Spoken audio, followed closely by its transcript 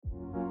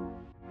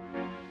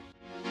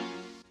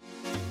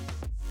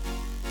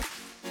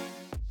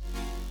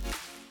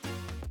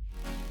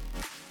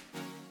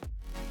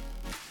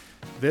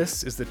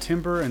This is the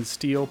Timber and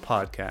Steel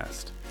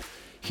Podcast.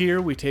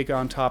 Here we take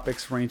on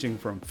topics ranging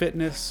from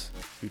fitness,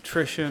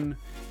 nutrition,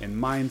 and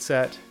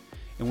mindset,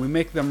 and we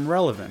make them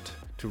relevant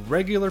to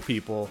regular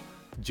people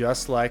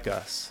just like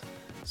us.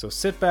 So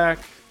sit back,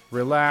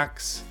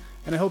 relax,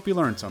 and I hope you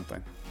learned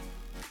something.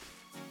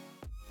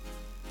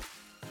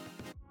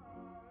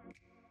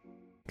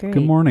 Great.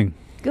 Good morning.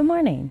 Good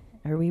morning.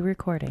 Are we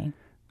recording?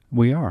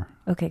 We are.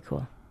 Okay,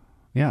 cool.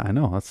 Yeah, I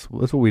know. That's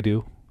what we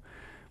do.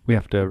 We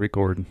have to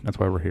record. That's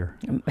why we're here.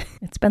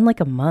 It's been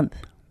like a month.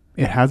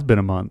 It has been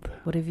a month.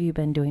 What have you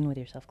been doing with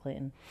yourself,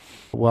 Clayton?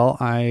 Well,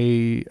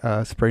 I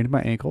sprained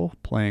my ankle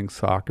playing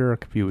soccer a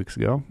few weeks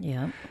ago.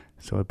 Yeah.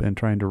 So I've been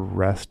trying to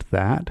rest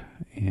that.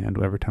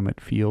 And every time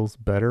it feels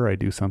better, I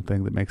do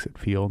something that makes it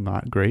feel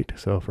not great.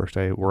 So first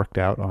I worked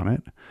out on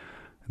it,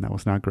 and that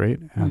was not great.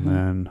 And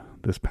then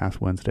this past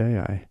Wednesday,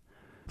 I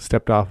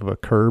stepped off of a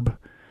curb,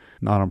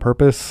 not on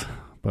purpose,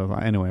 but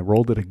anyway,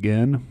 rolled it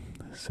again.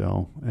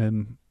 So,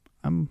 and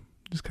I'm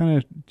just kind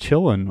of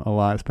chilling a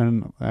lot.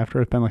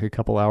 After it's been like a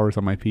couple hours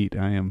on my feet,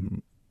 I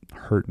am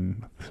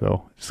hurting.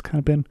 So just kind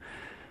of been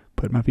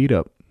putting my feet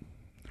up,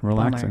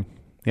 relaxing. Bummer.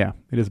 Yeah,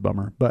 it is a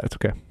bummer, but it's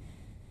okay.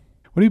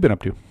 What have you been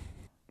up to?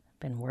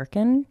 Been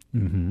working,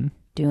 Mm-hmm.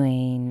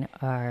 doing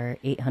our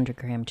 800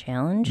 gram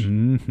challenge,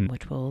 Mm-hmm.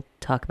 which we'll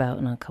talk about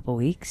in a couple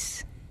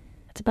weeks.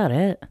 That's about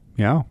it.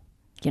 Yeah.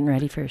 Getting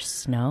ready for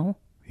snow.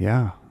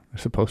 Yeah. They're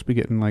supposed to be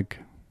getting like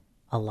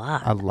A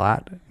lot. a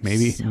lot,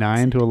 maybe So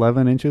 9 to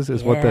 11 inches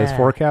is what is Yeah.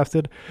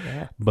 forecasted.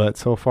 Yeah. But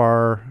so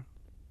far,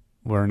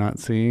 we're not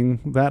seeing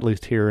that, at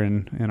least here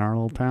in our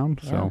little town.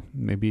 Yeah. So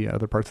maybe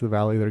other parts of the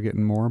valley they're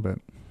getting more, but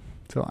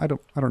so I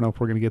don't know if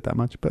we're going to get that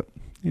much. But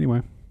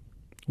anyway,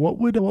 what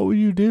would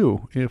you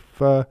do if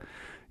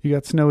you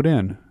got snowed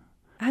in?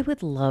 I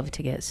would love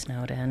to get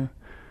snowed in.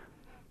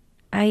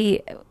 I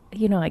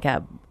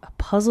got a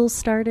puzzle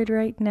started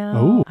right now.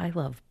 Oh. I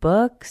love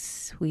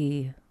books.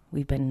 We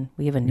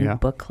have a new Yeah.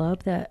 book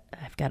club that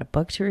I've got a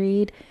book to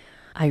read.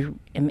 I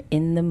am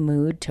in the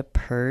mood to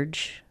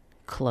purge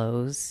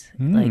clothes.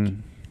 Like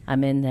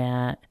I'm in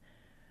that.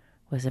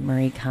 Was it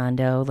Marie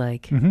Kondo?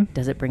 Like,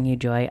 does it bring you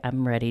joy?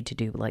 I'm ready to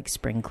do like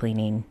spring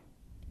cleaning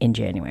in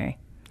January.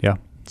 Yeah.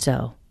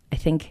 So I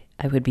think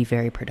I would be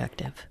very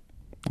productive.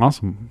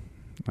 Awesome.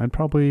 I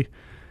don't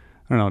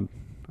know.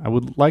 I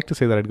would like to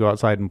say that I'd go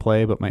outside and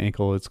play, but my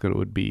ankle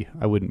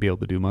I wouldn't be able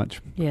to do much.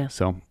 Yeah.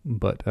 So,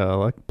 but I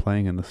like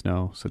playing in the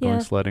snow. So going Yeah.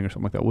 sledding or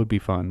something like that would be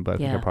fun, but I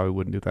think I Yeah. probably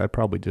wouldn't do that. I'd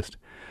probably just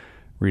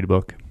read a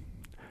book,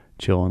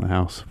 chill in the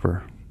house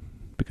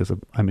because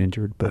I'm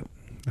injured, but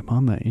I'm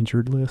on the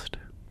injured list.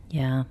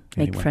 Yeah.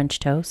 Make Anyway. French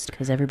toast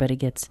because everybody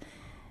gets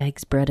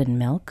eggs, bread, and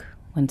milk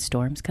when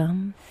storms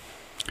come.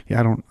 Yeah,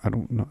 I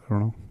don't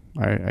know.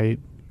 I ate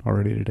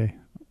already today.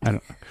 I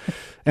don't,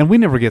 and we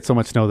never get so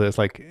much snow that it's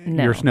like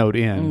No. you're snowed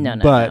in. No,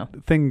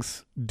 but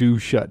things do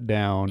shut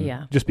down.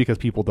 Yeah. Just because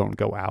people don't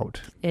go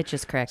out. It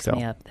just cracks So,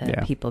 me up that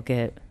yeah. people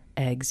get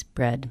eggs,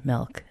 bread,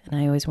 milk. And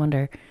I always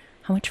wonder,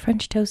 how much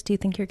French toast do you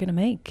think you're going to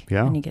make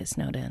Yeah. when you get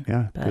snowed in?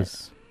 Yeah,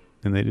 But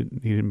and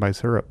he didn't buy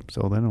syrup.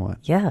 So then what?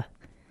 yeah.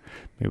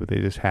 Maybe they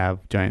just have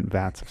giant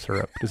vats of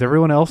syrup. Does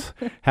everyone else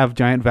have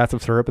giant vats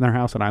of syrup in their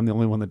house, and I'm the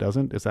only one that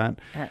doesn't? Is that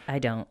I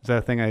don't.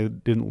 a thing I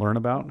didn't learn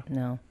about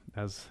No.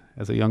 as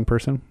a young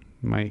person?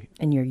 My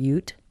And your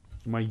ute?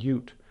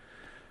 ute.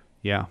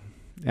 Yeah.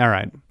 All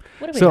right.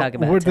 What are we So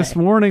talking about this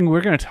today? morning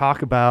we're going to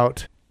talk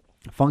about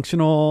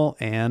functional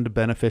and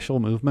beneficial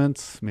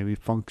movements, maybe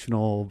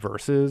functional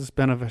versus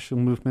beneficial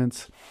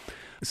movements.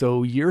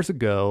 So years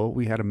ago,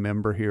 we had a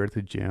member here at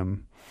the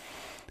gym,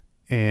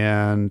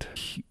 and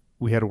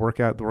we had a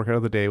workout. The workout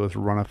of the day was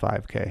run a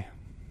 5K,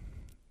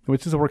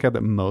 which is a workout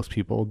that most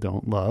people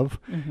don't love.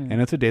 Mm-hmm.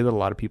 And it's a day that a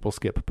lot of people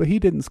skip, but he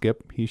didn't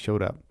skip. He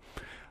showed up.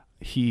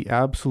 He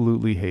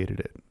absolutely hated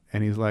it.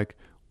 And he's like,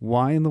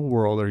 why in the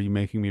world are you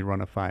making me run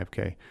a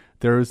 5K?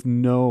 There is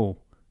no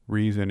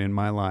reason in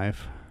my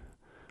life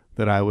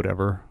that I would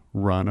ever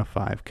run a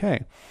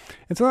 5K.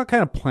 And so that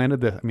kind of planted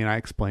this. I mean, I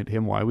explained to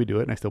him why we do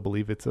it, and I still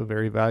believe it's a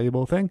very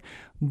valuable thing.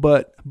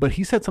 But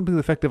he said something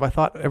effective. I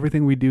thought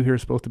everything we do here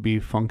is supposed to be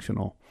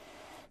functional.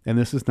 And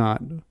this is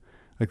not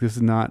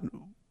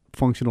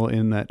functional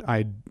in that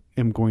I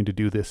am going to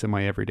do this in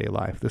my everyday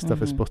life. This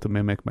stuff is supposed to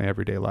mimic my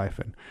everyday life.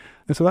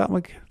 And so that,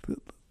 like,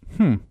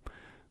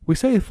 we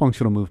say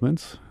functional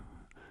movements,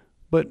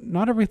 but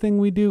not everything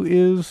we do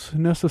is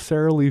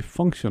necessarily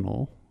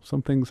functional.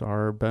 Some things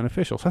are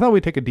beneficial. So I thought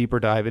we'd take a deeper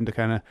dive into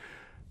kind of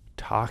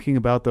talking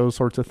about those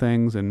sorts of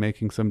things and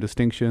making some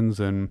distinctions.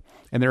 And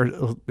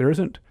there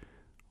isn't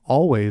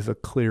always a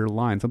clear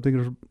line. Some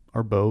things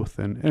are both.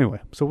 And anyway,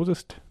 so we'll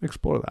just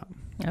explore that.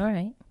 All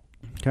right.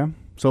 Okay.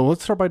 So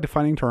let's start by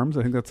defining terms.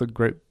 I think that's a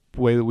great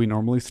way that we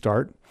normally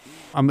start.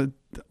 I'm going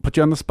to put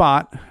you on the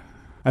spot.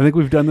 I think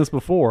we've done this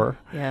before.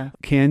 Yeah.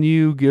 Can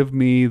you give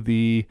me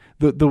the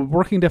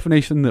working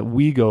definition that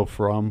we go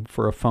from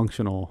for a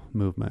functional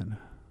movement?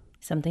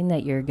 Something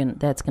that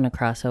that's gonna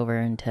cross over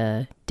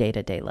into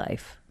day-to-day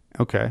life.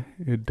 Okay.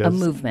 It does. A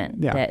movement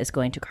Yeah. that is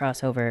going to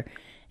cross over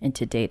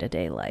into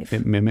day-to-day life.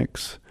 It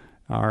mimics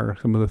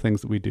some of the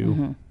things that we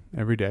do.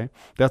 every day.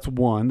 That's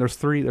one. There's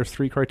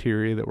three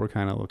criteria that we're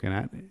kind of looking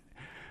at.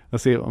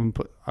 Let's see.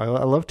 I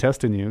love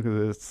testing you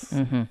because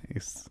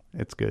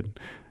it's good.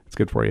 It's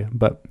good for you.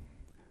 But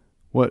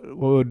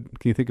can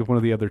you think of one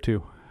of the other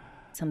two?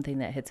 Something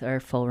that hits our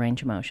full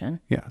range of motion.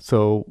 Yeah.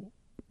 So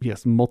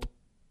yes,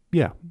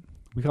 yeah,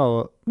 we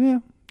call it. Yeah.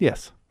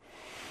 Yes.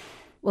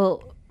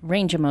 Well,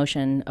 range of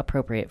motion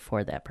appropriate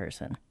for that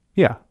person.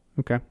 Yeah.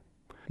 Okay.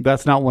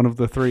 That's not one of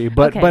the three,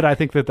 but I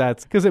think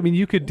that's because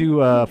you could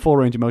do a full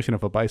range of motion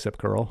of a bicep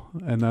curl,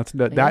 and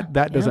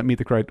that doesn't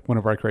meet one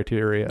of our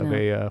criteria of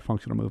a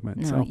functional movement.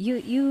 No,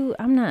 so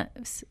I'm not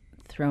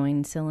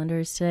throwing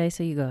cylinders today,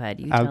 so you go ahead.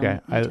 You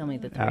tell me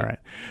the three. All right.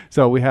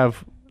 So we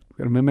have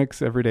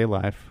mimics everyday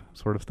life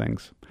sort of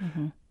things.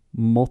 Mm-hmm.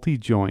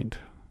 Multi-joint,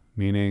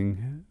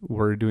 meaning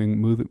we're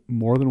doing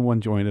more than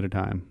one joint at a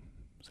time.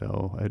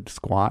 So a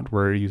squat,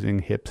 we're using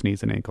hips,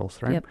 knees, and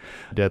ankles, right? Yep.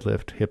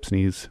 Deadlift, hips,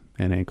 knees,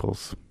 and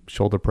ankles.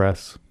 Shoulder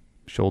press,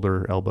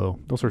 shoulder, elbow,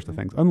 those sorts of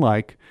things.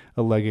 Unlike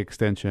a leg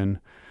extension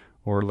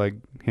or leg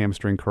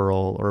hamstring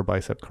curl or a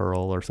bicep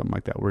curl or something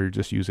like that, where you're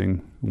just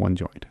using one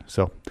joint.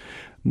 So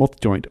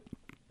multi-joint.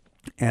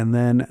 And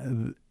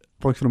then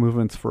functional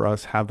movements for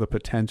us have the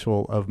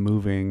potential of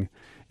moving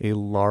a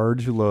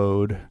large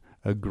load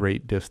a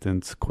great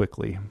distance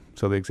quickly.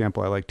 So the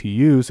example I like to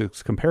use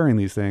is comparing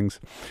these things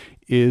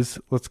is,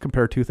 let's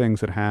compare two things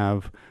that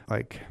have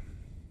like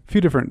a few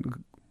different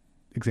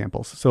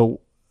examples. So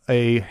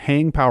a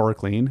hang power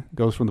clean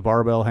goes from the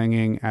barbell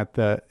hanging at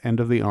the end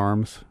of the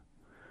arms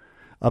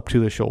up to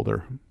the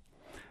shoulder.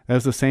 That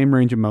has the same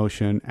range of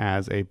motion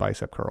as a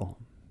bicep curl.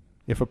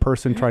 If a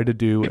person tried to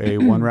do a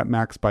 1 rep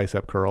max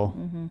bicep curl,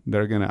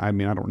 they're going to, I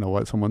don't know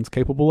what someone's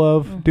capable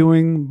of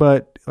doing,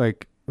 but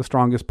like the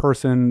strongest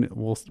person,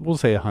 we'll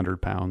say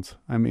 100 pounds.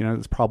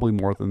 It's probably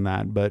more than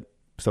that, but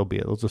so be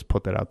it. Let's just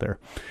put that out there.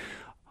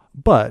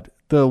 But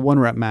the 1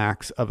 rep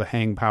max of a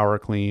hang power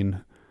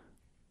clean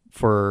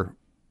for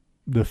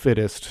the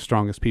fittest,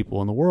 strongest people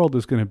in the world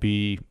is going to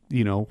be,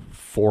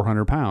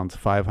 400 pounds,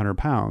 500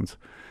 pounds.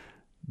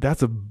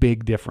 That's a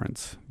big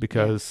difference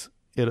because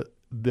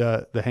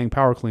the hang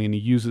power clean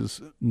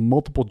uses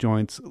multiple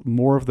joints,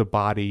 more of the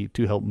body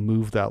to help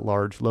move that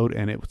large load,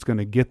 and it's going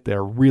to get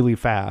there really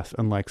fast,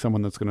 unlike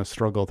someone that's going to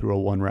struggle through a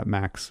 1 rep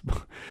max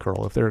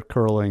curl. If they're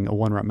curling a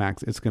 1 rep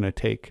max, it's going to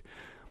take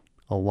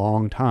a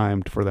long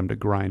time for them to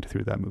grind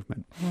through that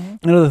movement.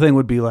 Another thing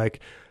would be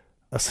like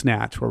a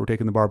snatch, where we're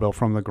taking the barbell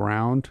from the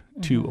ground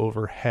to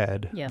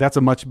overhead. Yeah. That's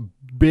a much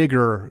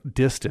bigger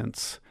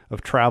distance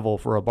of travel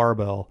for a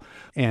barbell,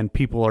 and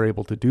people are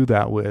able to do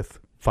that with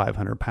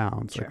 500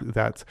 pounds.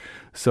 Sure.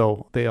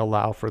 So they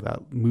allow for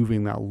that,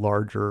 moving that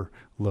larger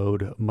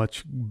load,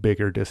 much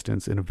bigger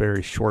distance in a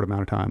very short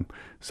amount of time.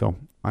 So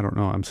I don't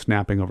know, I'm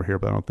snapping over here,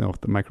 but I don't know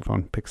if the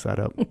microphone picks that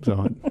up.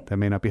 So that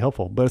may not be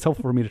helpful, but it's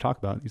helpful for me to talk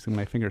about using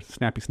my fingers.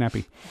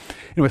 Snappy.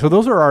 Anyway, so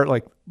those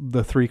are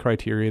the three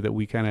criteria that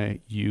we kind of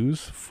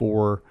use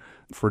for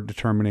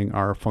determining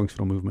our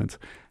functional movements.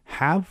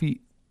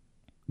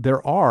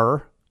 There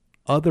are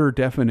other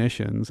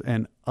definitions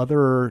and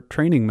other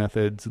training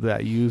methods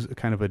that use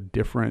kind of a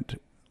different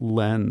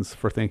lens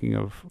for thinking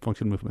of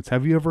functional movements.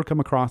 Have you ever come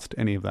across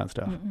any of that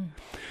stuff? Mm-mm.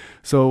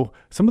 So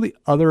some of the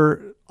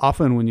other,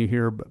 often when you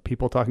hear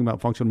people talking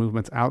about functional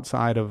movements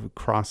outside of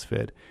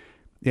CrossFit,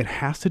 it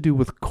has to do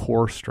with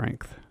core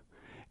strength.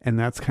 And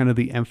that's kind of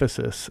the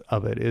emphasis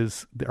of it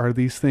are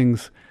these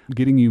things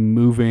getting you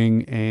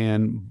moving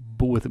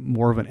but with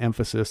more of an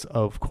emphasis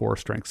of core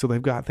strength. So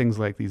they've got things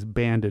like these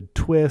banded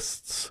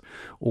twists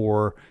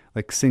or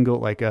like single,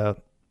 like a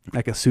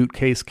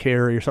suitcase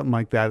carry or something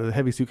like that, a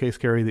heavy suitcase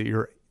carry that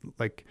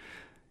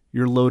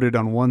you're loaded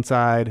on one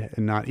side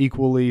and not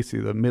equally. So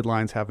the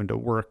midline's having to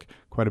work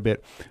quite a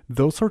bit.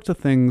 Those sorts of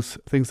things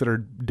that are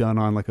done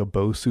on like a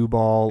BOSU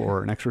ball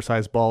or an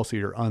exercise ball, so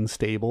you're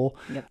unstable.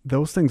 Yep.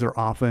 Those things are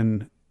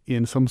often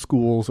in some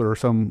schools or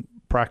some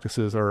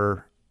practices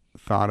are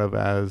thought of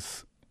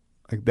as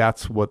like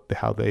that's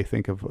how they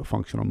think of a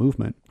functional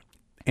movement.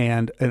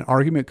 And an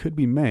argument could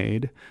be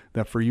made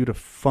that for you to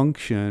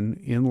function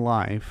in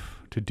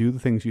life, to do the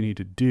things you need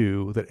to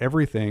do, that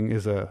everything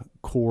is a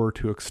core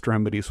to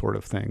extremity sort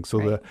of thing. So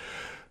right.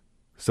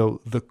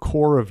 The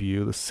core of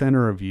you, the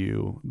center of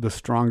you, the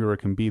stronger it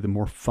can be, the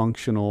more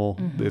functional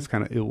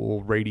it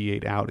will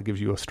radiate out. It gives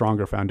you a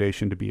stronger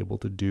foundation to be able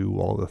to do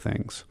all the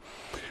things.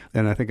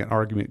 And I think an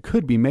argument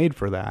could be made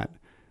for that,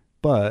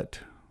 but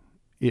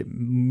it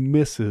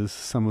misses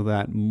some of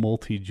that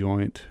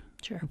multi-joint,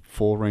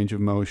 full range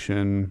of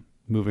motion,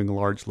 moving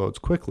large loads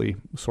quickly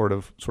sort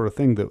of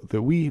thing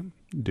that we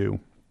do.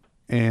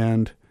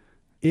 And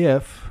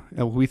if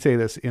we say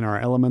this in our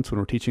elements when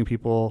we're teaching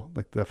people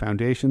like the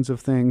foundations of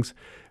things,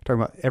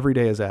 talking about every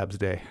day is abs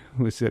day.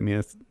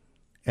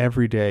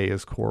 Every day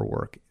is core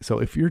work. So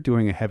if you're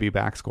doing a heavy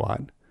back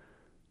squat,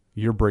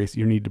 you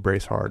need to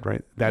brace hard,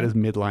 right? That is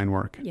midline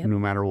work, no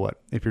matter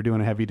what. If you're doing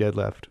a heavy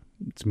deadlift,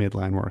 it's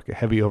midline work. A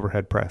heavy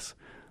overhead press,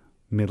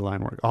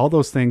 midline work. All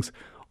those things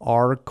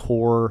are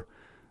core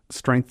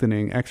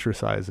strengthening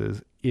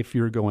exercises if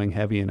you're going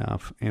heavy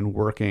enough and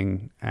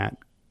working at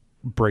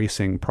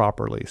bracing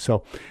properly.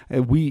 So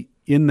we,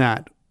 in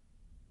that,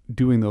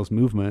 doing those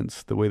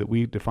movements, the way that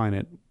we define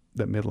it,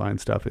 that midline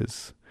stuff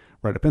is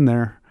right up in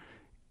there,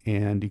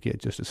 and you get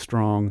just as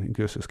strong and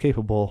just as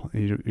capable.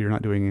 And you're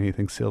not doing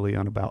anything silly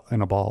on a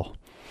ball.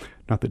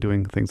 Not that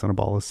doing things on a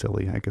ball is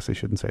silly. I guess I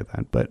shouldn't say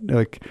that,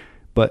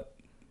 but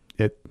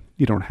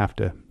you don't have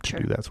to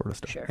do that sort of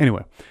stuff. Sure.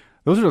 Anyway,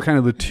 those are kind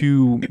of the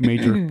two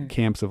major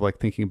camps of like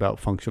thinking about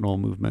functional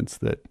movements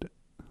that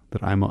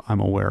I'm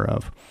aware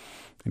of.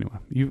 Anyway,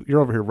 you're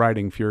over here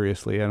writing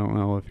furiously. I don't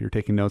know if you're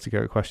taking notes. You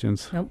got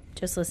questions? Nope,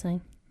 just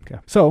listening. Okay.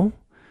 So,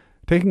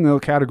 taking the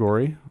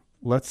category,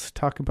 let's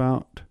talk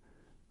about,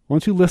 why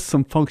don't you list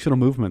some functional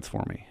movements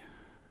for me?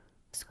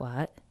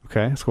 Squat.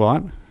 Okay,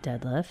 squat.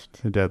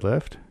 Deadlift. A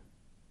deadlift.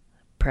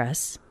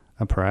 Press.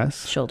 A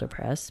press. Shoulder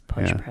press.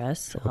 Push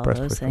press. Shoulder all press,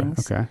 those push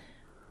things. press. Okay.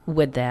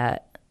 With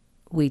that,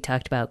 we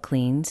talked about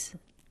cleans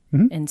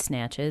and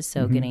snatches.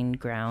 So getting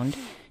ground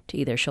to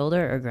either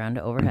shoulder or ground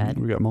to overhead.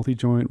 We got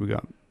multi-joint. We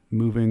got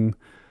moving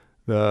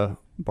the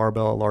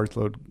barbell, large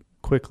load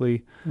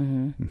quickly.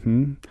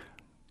 You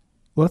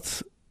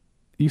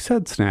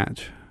said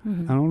snatch. I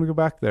don't want to go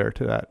back there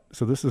to that.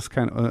 So this is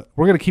kind of,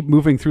 we're going to keep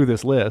moving through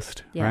this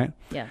list, right?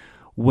 Yeah.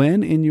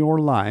 When in your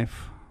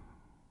life,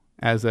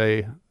 as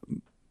a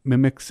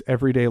mimics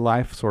everyday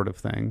life sort of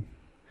thing,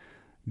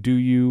 do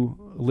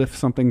you lift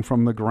something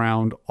from the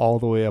ground all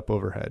the way up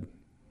overhead?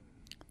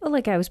 Well,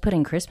 like I was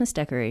putting Christmas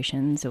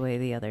decorations away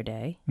the other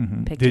day.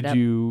 Picked it Did up.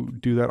 you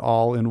do that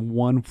all in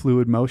one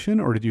fluid motion,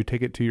 or did you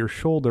take it to your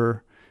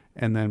shoulder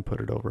and then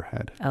put it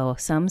overhead? Oh,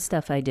 some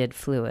stuff I did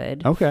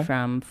fluid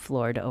from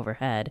floor to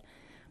overhead.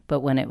 But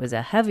when it was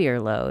a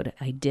heavier load,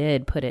 I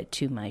did put it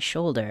to my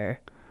shoulder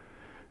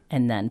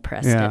and then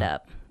pressed it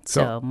up.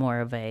 So more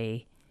of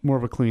a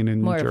clean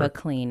and jerk. of a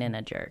clean and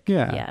a jerk.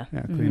 Yeah,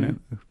 clean and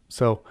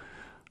so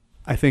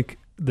I think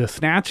the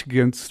snatch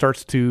again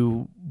starts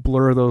to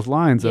blur those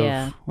lines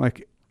of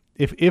like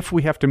if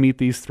we have to meet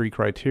these three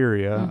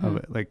criteria of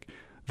it, like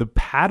the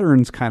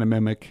patterns kind of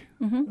mimic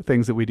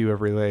things that we do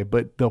every day,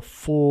 but the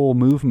full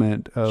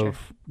movement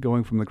of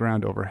going from the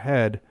ground to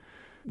overhead,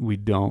 we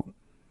don't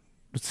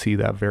see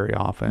that very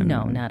often.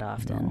 No, not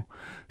often. No.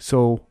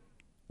 So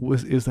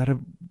is that a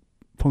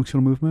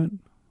functional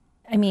movement?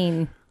 I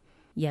mean,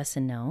 yes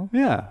and no.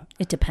 Yeah.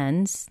 It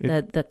depends.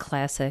 The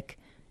classic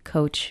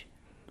coach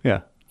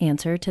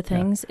answer to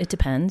things. It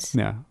depends.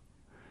 Yeah.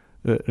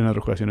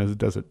 Another question is,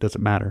 does it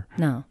matter?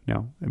 No.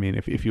 I mean,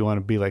 if you want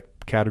to be like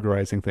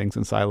categorizing things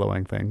and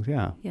siloing things,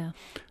 yeah.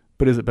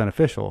 But is it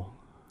beneficial?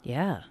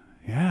 Yeah.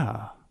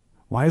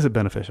 Why is it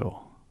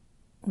beneficial?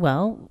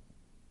 Well,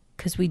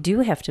 because we do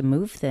have to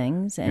move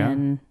things,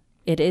 and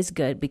it is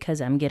good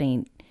because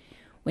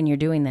when you're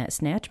doing that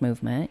snatch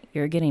movement,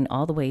 you're getting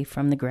all the way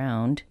from the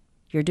ground.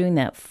 You're doing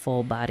that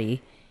full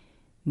body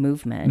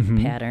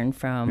movement pattern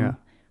from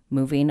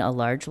moving a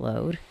large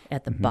load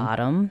at the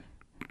bottom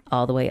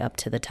all the way up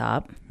to the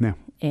top. Yeah.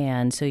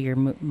 And so you're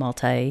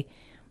multi-body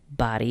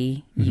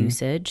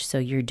usage. So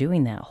you're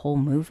doing that whole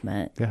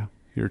movement. Yeah.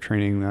 You're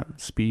training that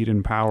speed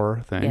and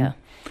power thing. Yeah.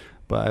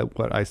 But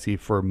what I see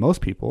for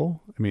most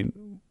people, I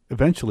mean,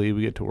 eventually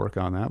we get to work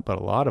on that, but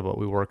a lot of what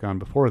we work on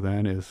before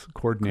then is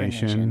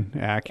coordination.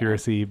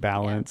 Accuracy,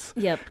 balance.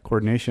 Yep.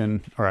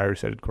 Coordination, or I already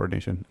said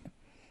coordination.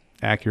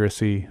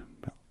 Accuracy.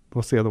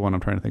 What's the other one I'm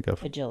trying to think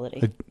of?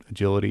 Agility.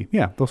 Agility.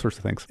 Yeah, those sorts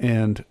of things.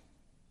 And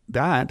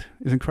that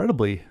is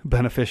incredibly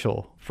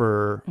beneficial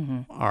for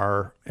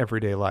our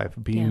everyday life,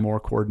 being more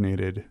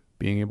coordinated,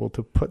 being able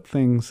to put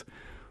things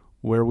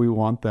where we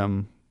want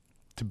them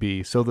to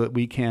be so that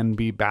we can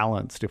be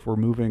balanced. If we're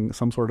moving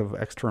some sort of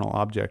external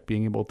object,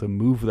 being able to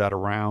move that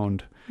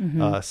around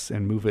us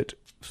and move it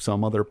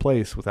some other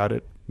place without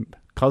it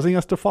causing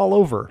us to fall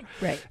over.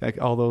 Right.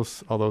 Like all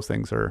those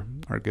things are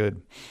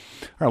good.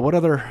 All right. What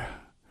other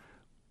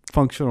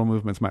functional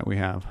movements might we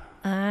have?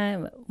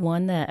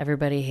 One that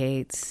everybody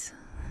hates,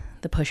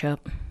 the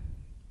push-up.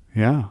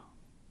 Yeah.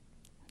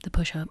 The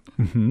push-up.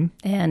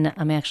 And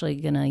I'm actually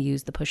going to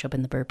use the push-up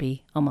and the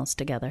burpee almost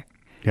together.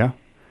 Yeah.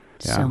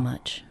 So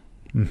much.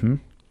 Those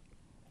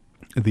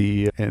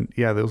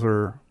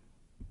are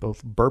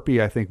both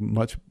burpee, I think,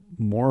 much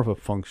more of a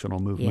functional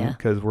movement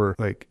because we're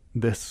like,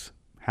 this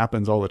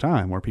happens all the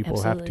time where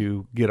people have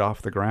to get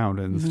off the ground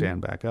and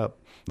stand back up.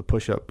 The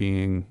push-up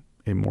being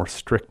a more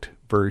strict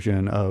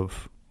version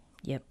of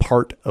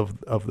part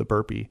of the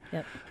burpee.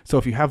 Yep. So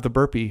if you have the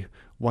burpee,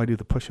 why do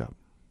the push-up?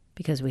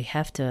 Because we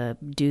have to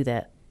do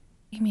that.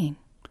 What do you mean?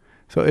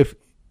 So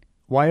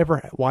why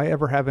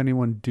ever have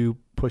anyone do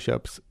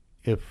push-ups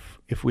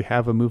if we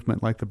have a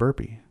movement like the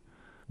burpee?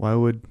 Why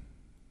would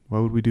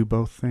we do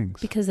both things?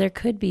 Because there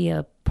could be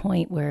a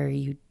point where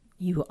you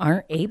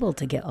aren't able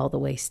to get all the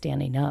way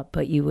standing up,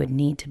 but you would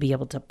need to be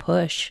able to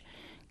push,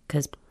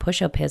 because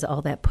push-up has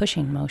all that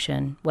pushing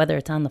motion, whether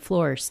it's on the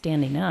floor or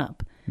standing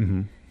up.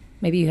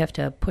 Maybe you have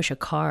to push a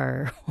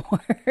car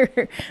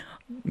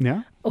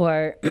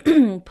or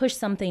push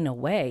something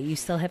away. You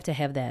still have to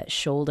have that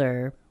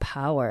shoulder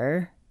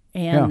power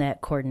and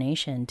that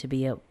coordination to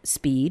be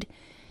speed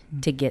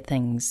to get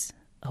things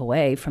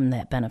away from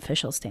that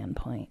beneficial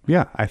standpoint.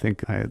 Yeah, I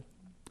think I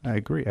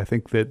agree. I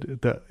think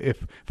that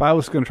if I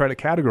was going to try to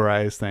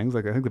categorize things,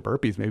 like I think the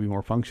burpees may be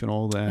more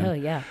functional than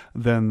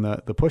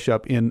the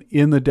push-up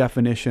in the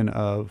definition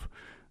of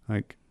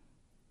like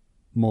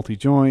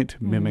multi-joint,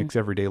 mimics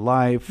everyday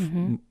life,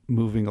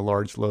 moving a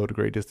large load a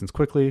great distance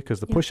quickly, because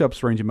the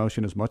push-ups range of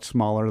motion is much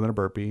smaller than a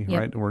burpee,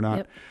 right? We're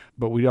not,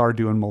 but we are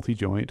doing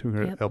multi-joint,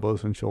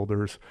 elbows and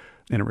shoulders,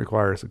 and it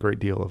requires a great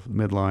deal of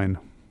midline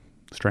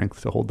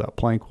strength to hold that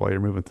plank while you're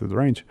moving through the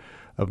range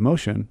of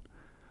motion.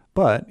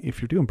 But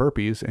if you're doing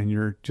burpees and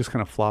you're just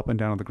kind of flopping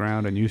down on the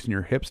ground and using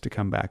your hips to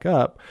come back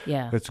up,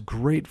 that's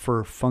great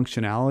for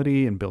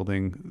functionality and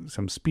building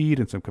some speed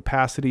and some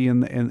capacity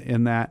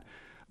in that.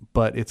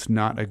 But it's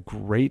not a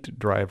great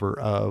driver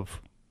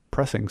of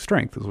pressing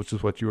strength, which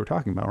is what you were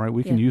talking about, right?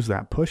 We can use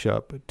that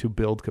push-up to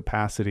build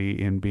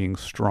capacity in being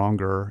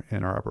stronger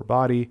in our upper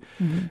body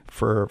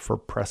for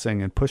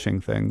pressing and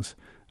pushing things.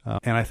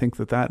 And I think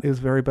that is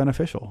very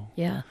beneficial.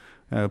 Yeah.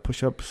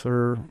 Push-ups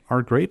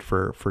are great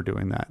for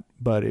doing that,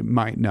 but it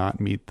might not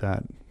meet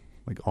that,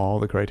 like all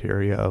the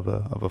criteria of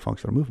a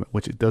functional movement,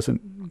 which it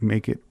doesn't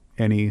make it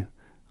any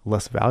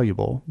less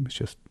valuable. It's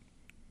just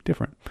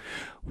different.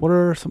 What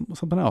are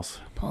something else?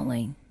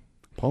 Pulling.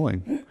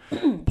 Pull-ups.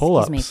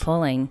 Excuse me,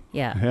 pulling.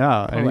 Yeah.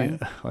 Yeah. Pulling.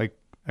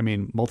 I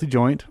mean,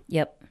 multi-joint.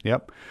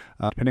 Yep.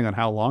 Depending on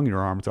how long your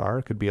arms are,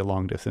 it could be a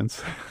long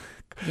distance.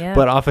 Yeah.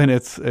 But often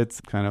it's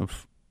kind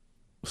of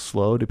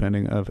slow,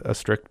 depending of a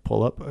strict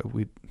pull-up.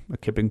 A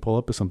kipping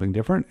pull-up is something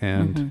different,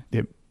 and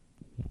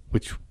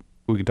which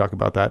we can talk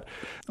about that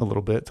a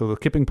little bit. So the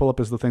kipping pull-up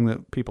is the thing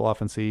that people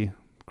often see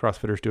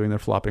CrossFitters doing. They're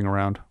flopping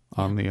around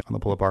on the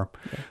pull-up bar.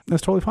 Yeah.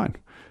 That's totally fine.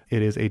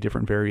 It is a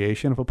different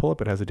variation of a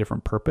pull-up. It has a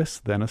different purpose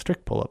than a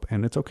strict pull-up,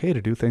 and it's okay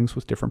to do things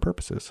with different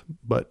purposes.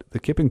 But the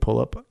kipping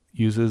pull-up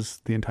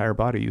uses the entire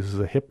body, uses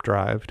a hip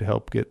drive to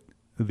help get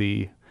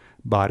the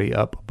body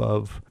up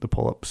above the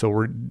pull-up. So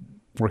we're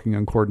working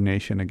on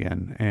coordination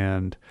again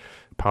and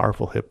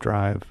powerful hip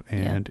drive,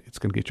 and it's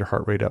going to get your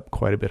heart rate up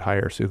quite a bit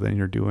higher. So then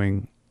you're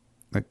doing,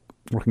 like,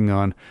 working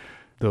on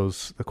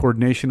the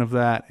coordination of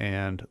that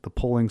and the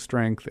pulling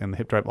strength and the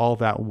hip drive, all of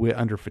that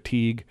under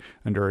fatigue,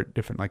 under a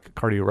different, like,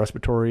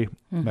 cardiorespiratory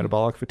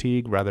metabolic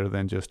fatigue, rather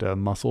than just a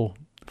muscle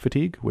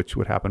fatigue, which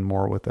would happen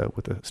more with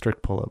a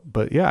strict pull-up.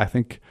 But yeah, I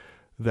think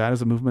that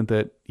is a movement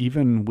that,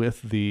 even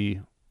with the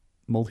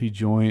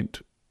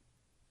multi-joint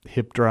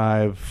hip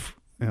drive,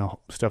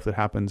 stuff that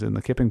happens in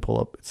the kipping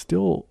pull-up, it's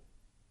still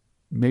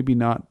maybe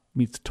not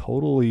meets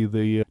totally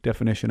the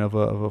definition of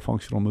a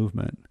functional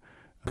movement,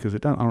 because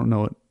it doesn't. I don't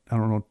know.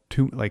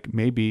 Like,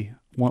 maybe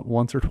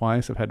once or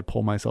twice I've had to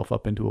pull myself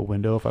up into a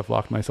window if I've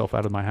locked myself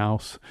out of my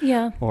house.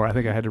 Yeah. Or I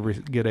think I had to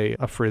get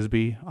a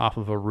frisbee off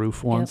of a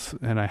roof once,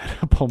 and I had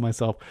to pull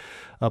myself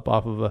up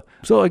off of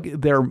so,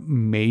 like, there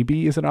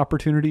maybe is an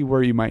opportunity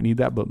where you might need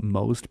that, but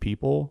most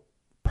people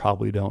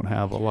probably don't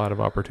have a lot of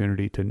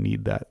opportunity to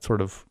need that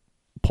sort of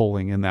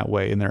pulling in that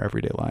way in their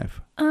everyday life.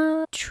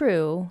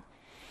 True.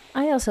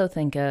 I also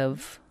think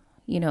of,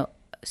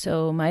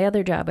 so my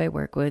other job, I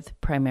work with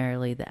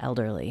primarily the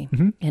elderly,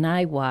 and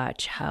I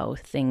watch how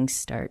things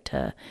start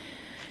to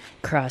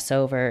cross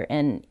over.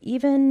 And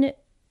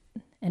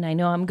I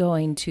know I'm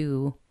going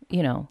to,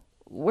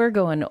 we're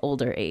going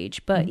older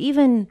age, but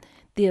even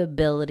the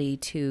ability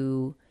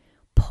to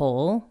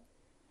pull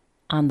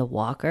on the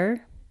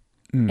walker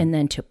and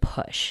then to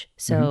push.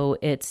 So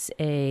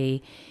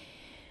they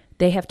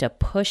have to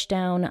push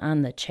down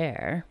on the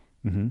chair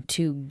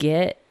to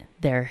get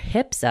their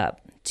hips up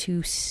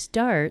to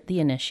start the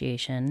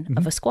initiation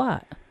of a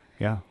squat.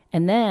 Yeah.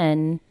 And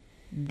then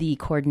the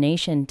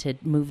coordination to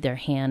move their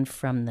hand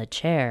from the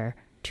chair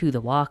to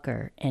the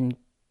walker and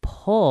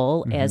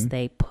pull as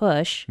they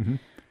push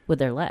with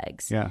their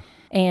legs. Yeah.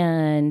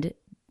 And,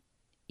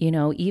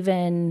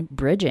 even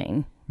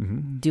bridging,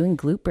 doing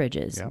glute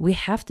bridges. Yeah. We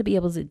have to be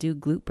able to do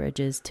glute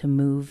bridges to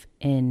move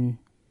in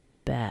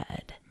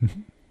bed.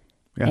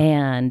 Yeah.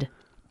 And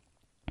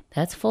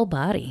that's full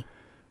body.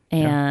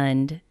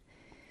 And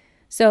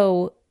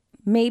so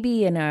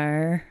maybe in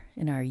our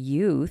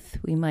youth,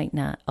 we might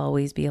not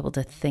always be able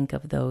to think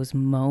of those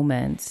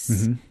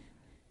moments,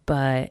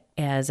 but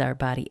as our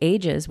body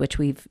ages, which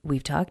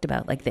we've talked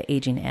about, like the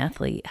aging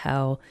athlete,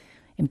 how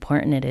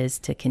important it is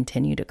to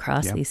continue to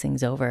cross these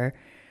things over.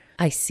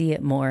 I see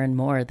it more and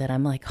more that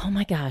I'm like, oh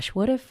my gosh,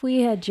 what if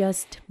we had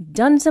just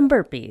done some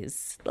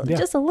burpees,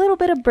 just a little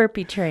bit of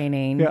burpee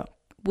training? Yeah.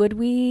 Would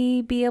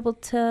we be able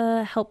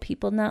to help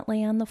people not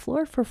lay on the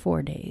floor for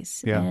 4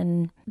 days? Yeah.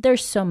 And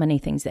there's so many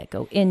things that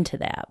go into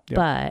that,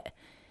 but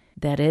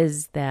that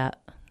is that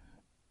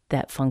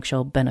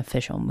functional,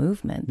 beneficial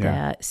movement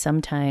that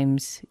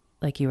sometimes,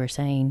 like you were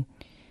saying,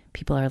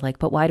 people are like,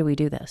 but why do we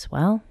do this?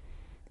 Well,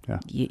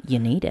 you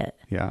need it.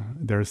 Yeah.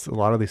 There's a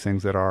lot of these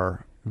things that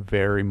are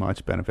very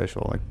much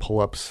beneficial. Like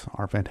pull-ups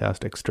are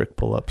fantastic. Strict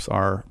pull-ups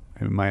are,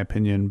 in my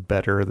opinion,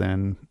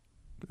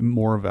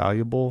 more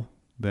valuable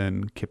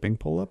than kipping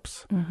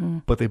pull-ups,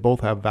 but they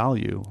both have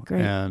value.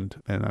 Great. And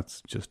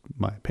that's just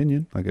my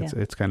opinion. Like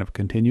it's kind of a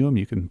continuum.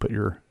 You can put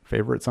your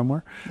favorite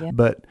somewhere,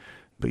 but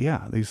but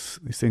yeah, these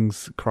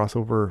things cross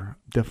over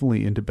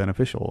definitely into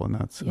beneficial, and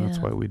that's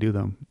why we do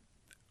them.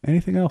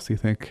 Anything else you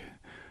think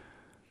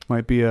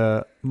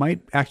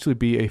might actually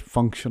be a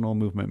functional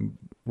movement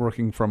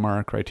working from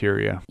our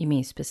criteria? You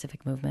mean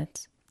specific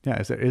movements? Yeah.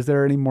 Is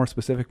there any more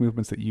specific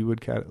movements that you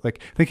would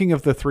like, thinking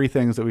of the three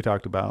things that we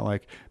talked about,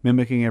 like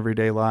mimicking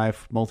everyday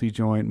life,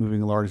 multi-joint,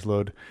 moving a large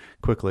load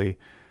quickly,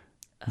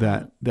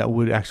 that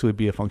would actually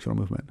be a functional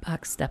movement?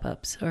 Box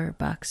step-ups or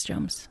box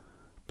jumps.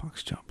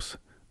 Box jumps,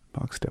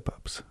 box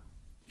step-ups.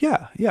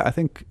 Yeah. I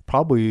think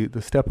probably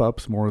the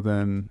step-ups more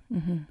than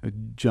a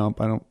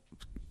jump. I don't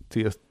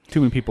see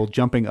too many people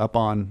jumping up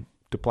on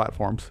to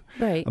platforms.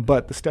 Right.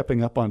 But the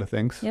stepping up onto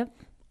things. Yep.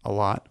 A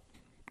lot.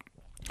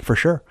 For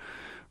sure.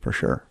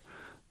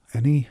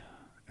 Anything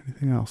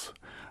else?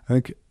 I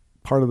think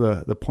part of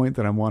the point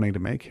that I'm wanting to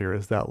make here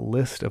is that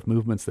list of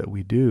movements that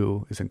we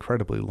do is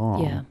incredibly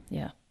long.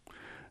 Yeah.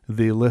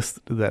 The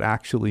list that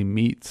actually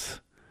meets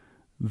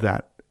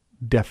that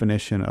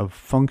definition of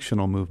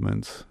functional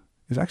movements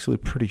is actually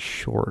pretty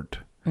short.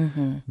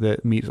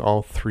 That meets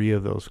all three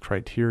of those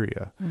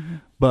criteria.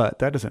 But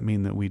that doesn't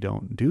mean that we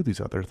don't do these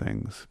other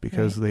things,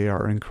 because they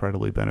are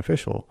incredibly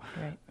beneficial.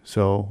 Right.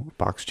 So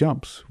box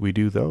jumps, we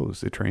do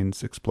those. It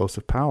trains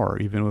explosive power.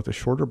 Even with a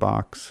shorter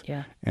box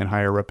and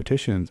higher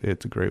repetitions,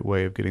 it's a great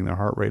way of getting the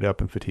heart rate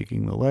up and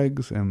fatiguing the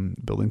legs and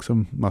building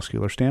some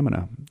muscular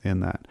stamina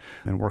in that,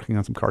 and working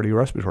on some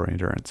cardiorespiratory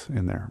endurance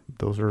in there.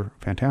 Those are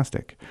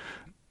fantastic.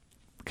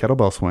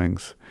 Kettlebell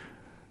swings.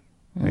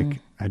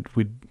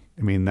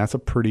 That's a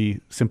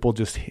pretty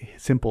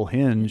simple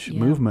hinge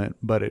movement,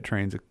 but it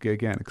trains,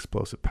 again,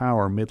 explosive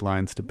power,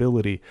 midline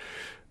stability,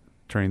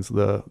 trains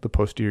the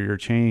posterior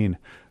chain,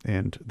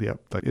 and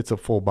it's a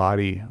full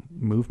body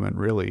movement,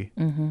 really.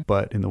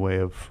 But in the way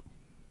of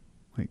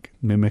like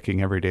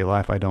mimicking everyday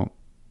life, a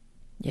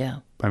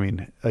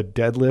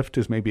deadlift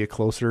is maybe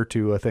closer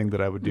to a thing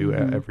that I would do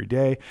every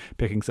day,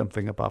 picking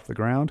something up off the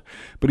ground.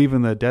 But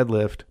even the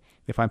deadlift,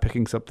 if I'm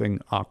picking something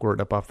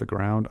awkward up off the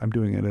ground, I'm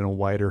doing it in a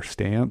wider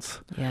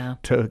stance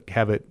to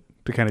have it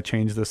to kind of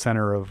change the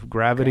center of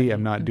gravity.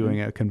 I'm not doing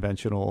a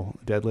conventional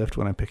deadlift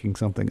when I'm picking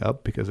something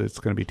up, because it's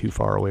going to be too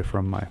far away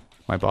from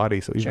my body.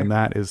 So even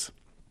that is,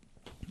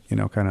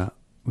 kind of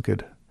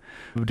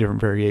different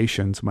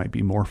variations might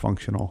be more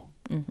functional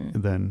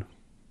than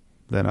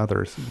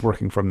others,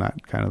 working from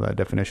that kind of that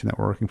definition that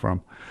we're working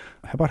from.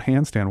 How about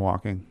handstand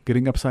walking,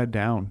 getting upside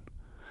down?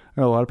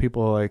 A lot of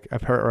people, like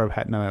I've heard, or I've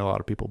had, not a lot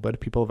of people, but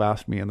people have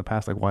asked me in the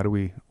past, like, why do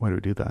we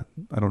do that?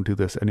 I don't do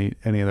this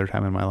any other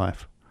time in my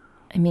life.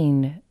 I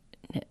mean,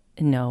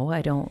 no,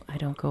 I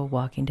don't go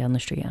walking down the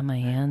street on my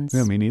hands.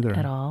 Yeah, me neither.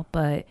 At all.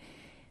 But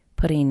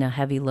putting a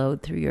heavy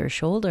load through your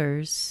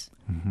shoulders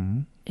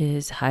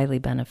is highly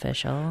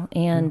beneficial.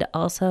 And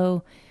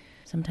also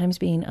sometimes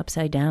being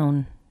upside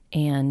down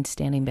and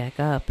standing back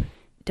up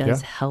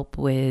does help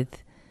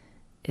with,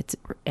 it's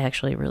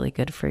actually really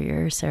good for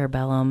your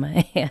cerebellum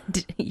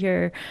and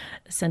your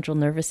central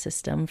nervous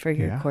system for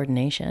your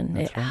coordination.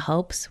 It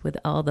helps with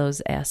all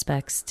those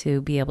aspects to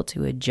be able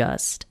to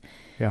adjust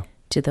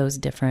to those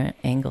different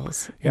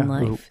angles in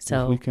life.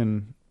 So we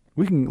can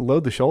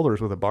load the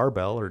shoulders with a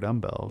barbell or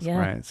dumbbells,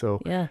 right? So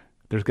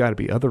there's got to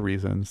be other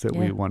reasons that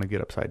we want to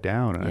get upside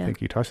down. And I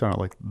think you touched on it,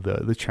 like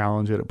the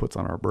challenge that it puts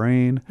on our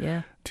brain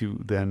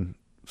to then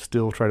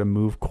still try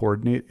to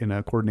coordinate in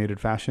a coordinated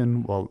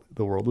fashion while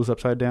the world is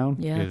upside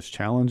down is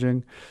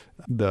challenging.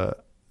 The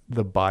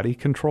body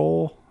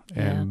control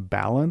and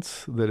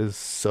balance that is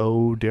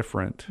so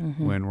different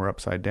when we're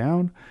upside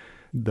down.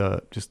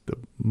 The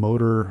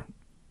motor,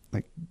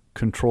 like,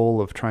 control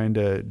of trying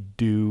to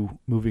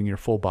moving your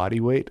full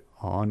body weight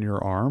on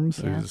your arms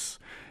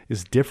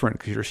is different,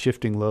 because you're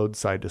shifting loads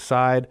side to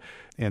side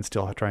and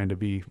still trying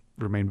to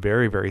remain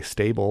very, very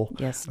stable.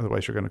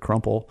 Otherwise you're going to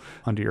crumple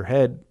under your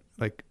head.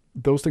 Like,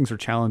 those things are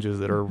challenges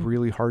that are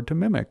really hard to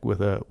mimic with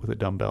a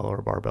dumbbell or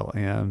a barbell,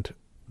 and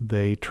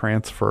they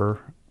transfer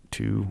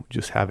to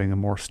just having a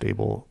more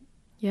stable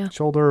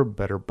shoulder,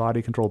 better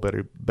body control,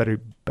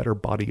 better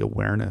body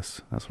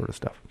awareness, that sort of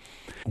stuff.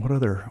 What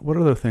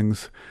other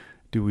things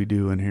do we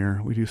do in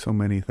here? We do so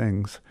many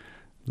things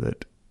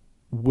that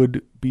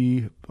would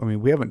be,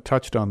 we haven't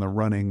touched on the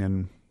running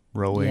and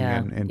rowing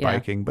and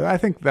biking, but I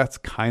think that's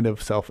kind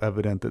of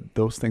self-evident that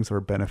those things are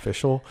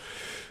beneficial,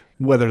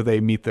 whether they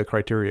meet the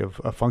criteria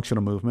of a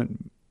functional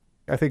movement.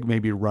 I think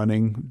maybe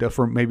running,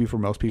 maybe for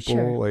most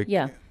people,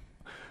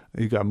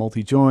 you got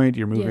multi-joint,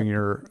 you're moving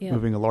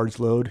moving a large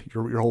load,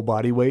 your whole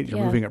body weight,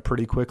 you're moving it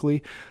pretty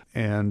quickly.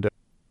 And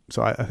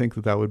so I think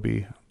that would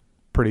be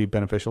pretty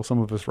beneficial. Some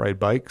of us ride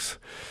bikes,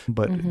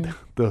 but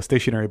the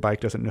stationary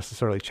bike doesn't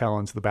necessarily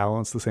challenge the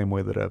balance the same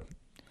way that an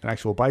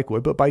actual bike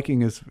would. But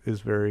biking is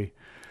very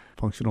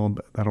functional.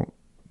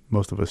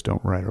 Most of us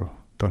don't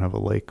have a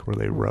lake where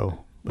they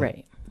row.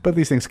 Right. But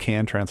these things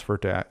can transfer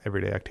to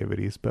everyday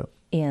activities.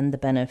 And the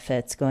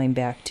benefits, going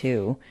back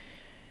to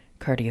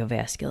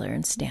cardiovascular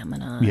and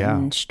stamina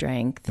and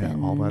strength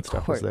and all that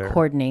stuff is there.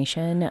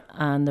 Coordination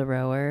on the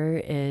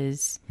rower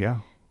is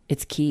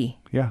it's key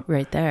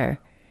right there.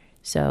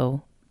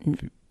 So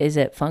Is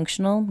it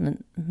functional?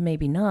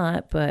 Maybe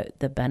not, but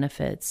the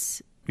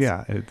benefits.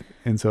 Yeah.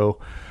 And so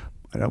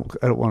I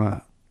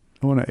don't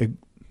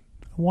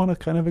want to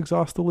kind of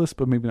exhaust the list,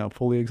 but maybe not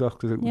fully exhaust,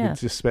 because we could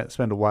just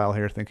spend a while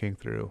here thinking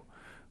through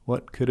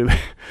what could have been.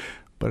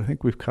 But I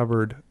think we've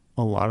covered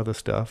a lot of the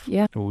stuff.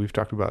 Yeah. We've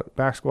talked about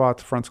back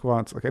squats, front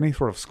squats, like any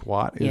sort of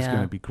squat is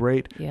going to be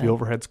great. The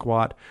overhead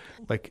squat,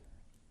 like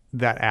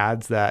that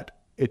adds that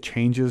it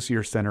changes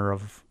your center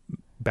of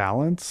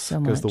balance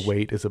because the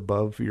weight is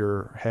above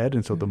your head.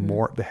 And so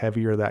the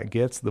heavier that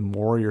gets, the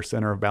more your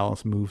center of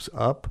balance moves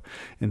up.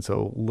 And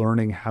so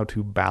learning how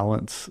to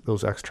balance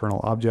those external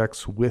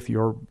objects with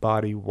your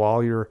body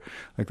while you're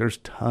like, there's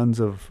tons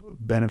of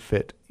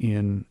benefit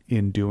in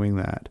doing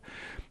that.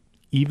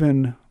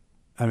 Even,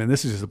 I mean,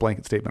 this is just a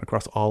blanket statement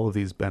across all of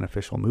these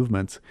beneficial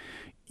movements,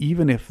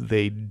 even if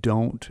they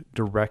don't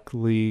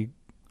directly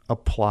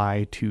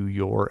apply to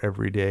your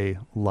everyday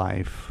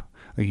life.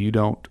 Like you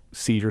don't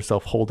see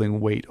yourself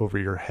holding weight over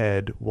your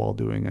head while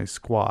doing a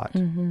squat.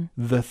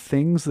 The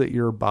things that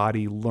your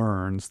body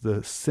learns,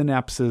 the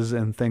synapses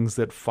and things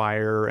that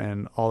fire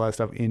and all that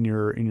stuff in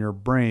your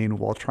brain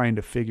while trying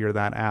to figure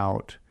that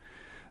out,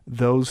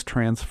 those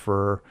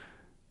transfer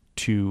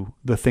to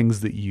the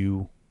things that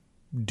you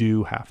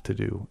do have to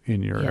do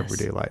in your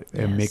everyday life.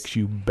 It makes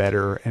you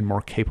better and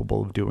more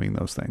capable of doing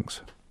those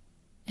things.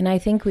 And I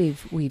think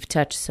we've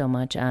touched so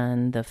much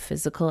on the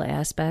physical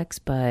aspects,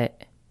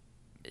 but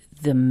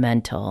the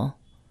mental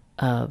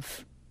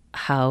of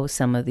how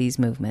some of these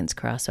movements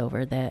cross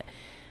over, that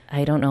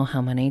I don't know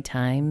how many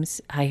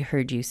times I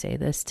heard you say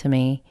this to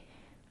me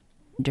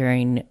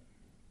during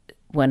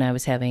when I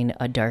was having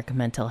a dark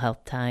mental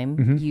health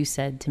time. You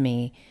said to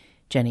me,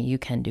 Jenny, you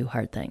can do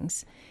hard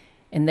things.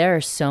 And there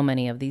are so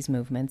many of these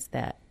movements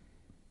that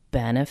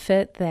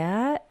benefit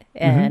that.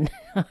 And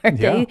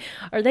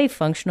are they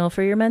functional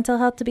for your mental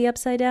health to be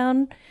upside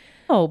down?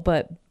 Oh,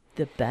 but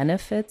the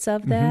benefits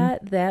of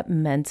that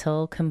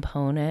mental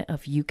component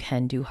of you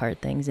can do hard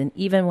things. And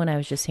even when I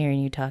was just hearing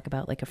you talk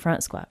about like a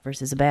front squat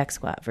versus a back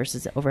squat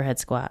versus an overhead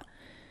squat,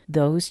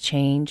 those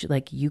change.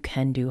 Like you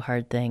can do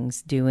hard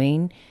things.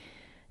 Doing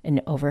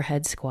an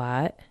overhead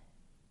squat,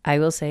 I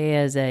will say,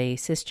 as a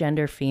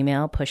cisgender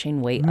female,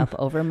 pushing weight up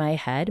over my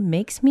head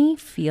makes me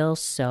feel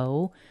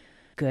so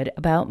good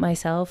about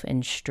myself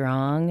and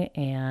strong.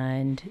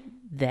 And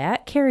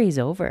that carries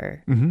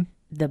over.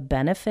 The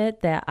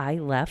benefit that I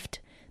left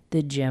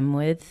the gym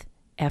with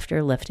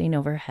after lifting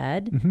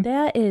overhead,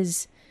 that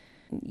is,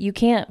 you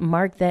can't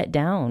mark that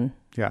down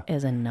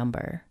as a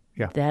number.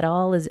 That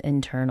all is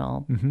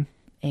internal.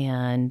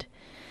 And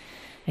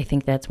I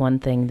think that's one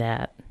thing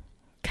that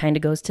kind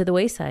of goes to the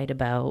wayside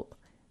about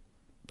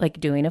like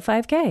doing a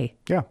 5K.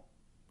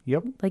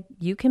 Like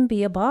you can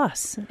be a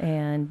boss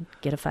and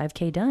get a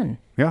 5K done.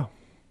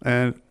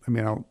 And I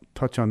mean, I'll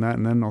touch on that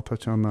and then I'll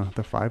touch on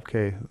the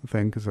 5K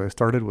thing because I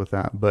started with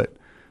that. But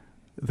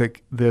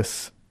like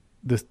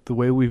the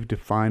way we've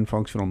defined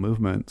functional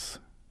movements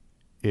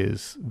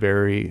is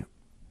very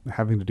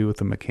having to do with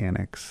the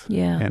mechanics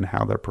and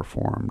how they're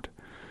performed.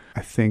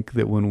 I think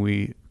that when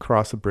we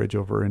cross a bridge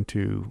over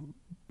into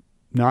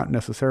not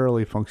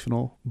necessarily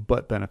functional,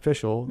 but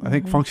beneficial, I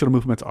think functional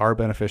movements are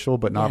beneficial,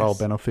 but not all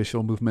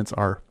beneficial movements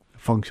are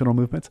functional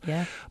movements.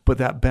 But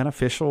that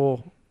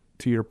beneficial,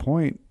 to your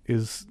point,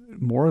 is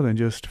more than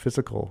just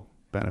physical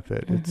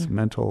benefit. It's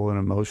mental and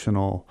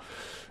emotional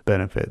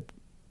benefit.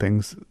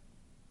 Things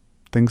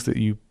that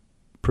you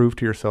prove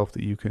to yourself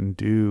that you can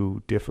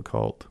do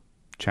difficult,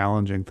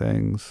 challenging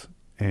things,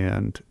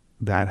 and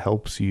that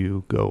helps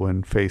you go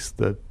and face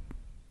the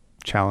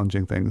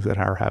challenging things that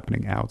are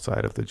happening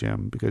outside of the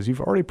gym because you've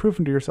already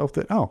proven to yourself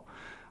that, oh,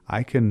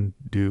 I can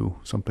do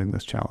something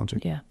that's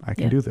challenging. I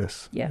can do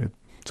this.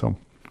 So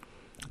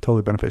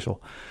totally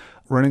beneficial.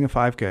 Running a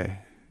 5K.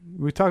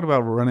 We talked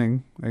about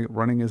running.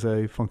 Running is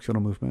a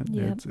functional movement.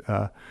 It's,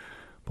 but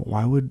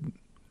why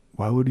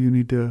would you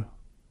need to,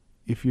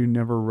 if you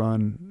never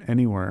run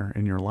anywhere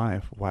in your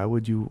life, why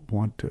would you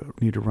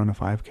need to run a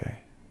 5K?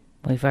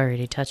 We've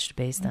already touched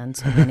base on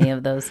so many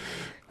of those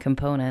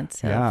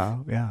components.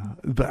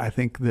 But I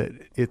think that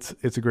it's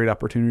a great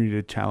opportunity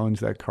to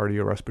challenge that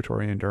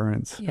cardiorespiratory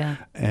endurance.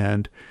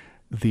 And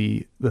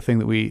the thing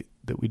that we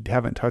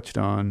haven't touched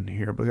on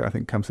here, but I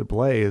think comes to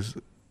play is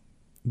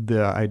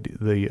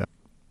the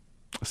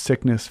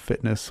sickness,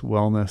 fitness,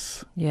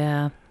 wellness.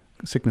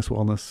 Sickness,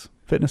 wellness,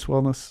 fitness,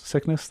 wellness,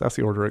 sickness. That's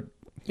the order.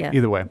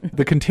 Either way,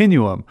 the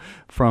continuum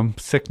from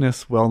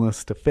sickness,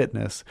 wellness to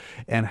fitness,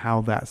 and how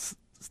that's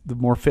the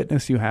more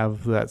fitness you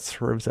have, that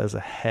serves as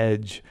a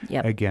hedge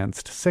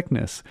against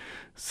sickness.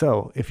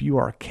 So if you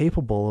are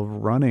capable of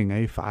running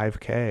a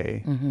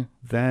 5K,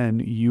 then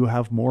you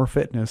have more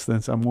fitness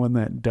than someone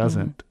that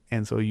doesn't.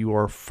 And so you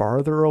are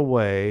farther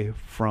away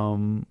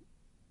from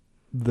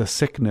the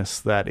sickness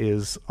that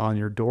is on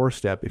your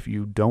doorstep if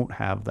you don't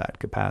have that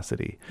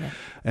capacity.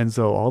 And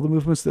so all the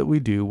movements that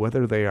we do,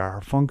 whether they are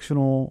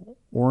functional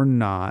or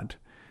not,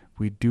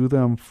 we do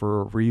them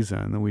for a reason.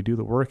 And we do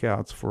the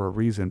workouts for a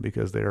reason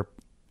because they're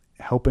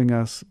helping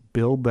us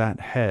build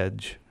that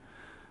hedge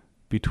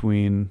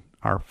between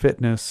our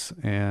fitness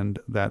and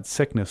that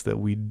sickness that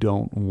we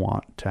don't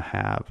want to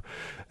have.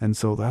 And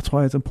so that's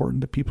why it's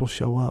important that people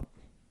show up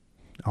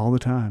all the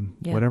time,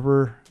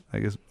 whatever,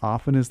 like as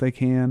often as they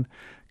can,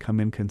 come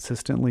in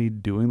consistently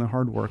doing the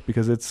hard work,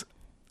 because it's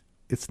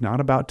not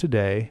about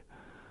today.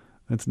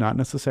 It's not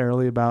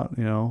necessarily about,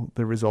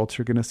 the results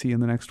you're going to see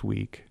in the next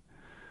week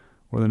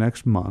or the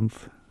next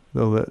month,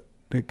 though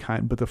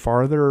but the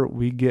farther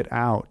we get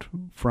out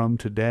from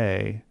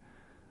today,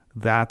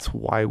 that's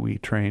why we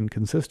train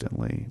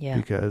consistently,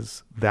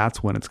 because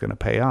that's when it's going to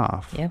pay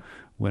off. Yeah.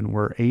 When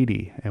we're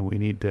 80 and we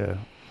need to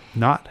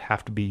not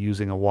have to be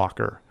using a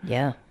walker.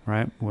 Yeah.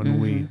 Right. When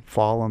we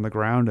fall on the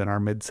ground in our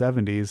mid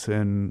 70s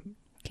and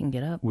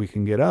we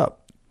can get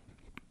up.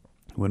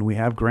 When we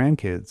have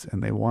grandkids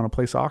and they want to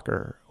play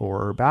soccer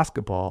or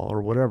basketball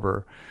or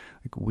whatever,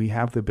 like we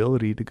have the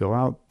ability to go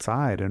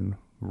outside and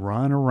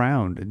run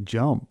around and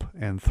jump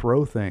and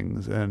throw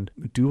things and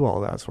do all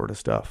that sort of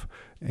stuff.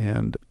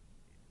 And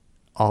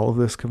all of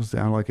this comes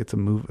down like it's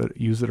a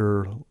use it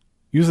or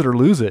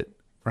lose it,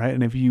 right?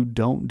 And if you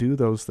don't do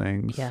those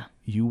things,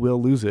 you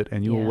will lose it,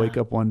 and you will wake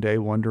up one day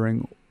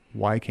wondering,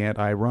 why can't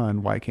I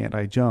run? Why can't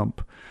I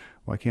jump?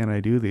 Why can't I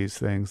do these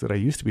things that I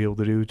used to be able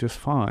to do just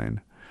fine?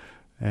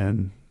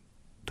 And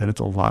then it's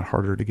a lot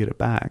harder to get it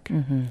back.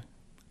 Mm-hmm.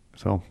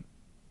 So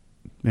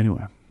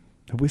anyway,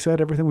 have we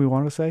said everything we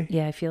wanted to say?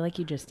 Yeah, I feel like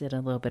you just did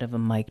a little bit of a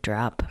mic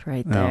drop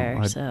right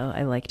there. So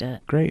I liked it.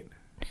 Great.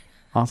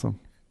 Awesome.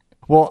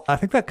 Well, I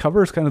think that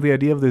covers kind of the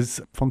idea of these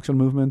functional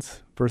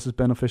movements versus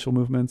beneficial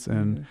movements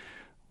and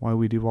why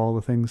we do all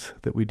the things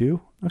that we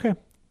do. Okay.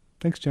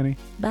 Thanks, Jenny.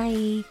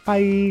 Bye.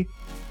 Bye.